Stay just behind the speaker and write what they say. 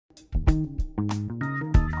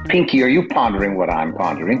Pinky, are you pondering what I'm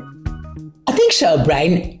pondering? I think so,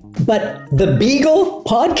 Brian. But the Beagle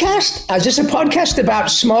podcast? Is this a podcast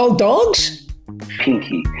about small dogs?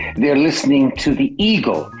 Pinky, they're listening to the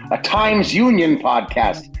Eagle, a Times Union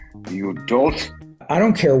podcast. You dolt. I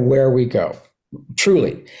don't care where we go.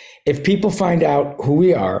 Truly. If people find out who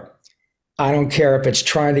we are, I don't care if it's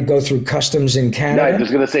trying to go through customs in Canada. I was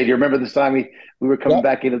going to say, do you remember this time we were coming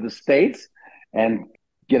back into the States and,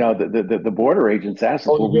 the border agents asked us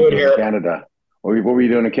what we were doing in Canada. What were you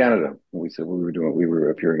doing in Canada? We said we were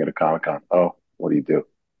appearing at a Comic-Con. Oh, what do you do?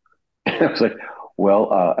 And I was like,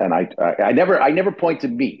 well, and I never point to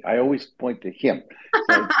me. I always point to him.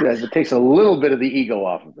 So it takes a little bit of the ego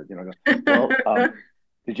off of it. Well,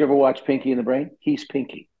 did you ever watch Pinky and the Brain? He's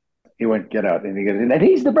Pinky. He went, get out. And he goes, and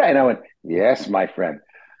he's the brain. I went, yes, my friend.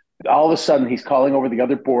 All of a sudden, he's calling over the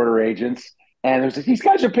other border agents. And there's like, these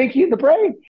guys are Pinky and the Brain.